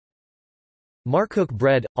Markook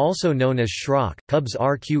bread, also known as shrock, Kubs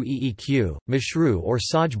rqeeq, mashru or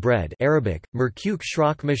saj bread Arabic, merkuk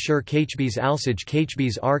shrock mashur kachbis alsaj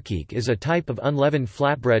kachbis arqiq is a type of unleavened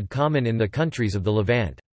flatbread common in the countries of the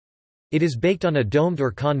Levant. It is baked on a domed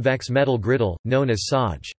or convex metal griddle, known as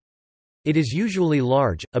saj. It is usually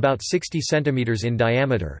large, about 60 cm in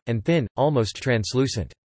diameter, and thin, almost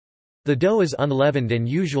translucent. The dough is unleavened and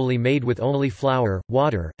usually made with only flour,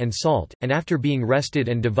 water, and salt, and after being rested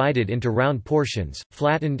and divided into round portions,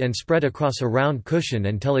 flattened and spread across a round cushion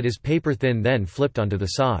until it is paper-thin, then flipped onto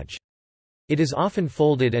the saj. It is often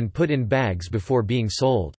folded and put in bags before being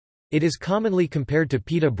sold. It is commonly compared to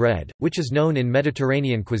pita bread, which is known in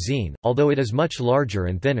Mediterranean cuisine, although it is much larger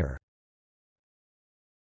and thinner.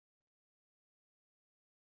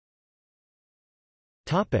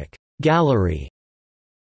 Gallery.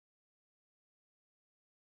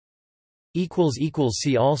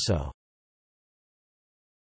 See also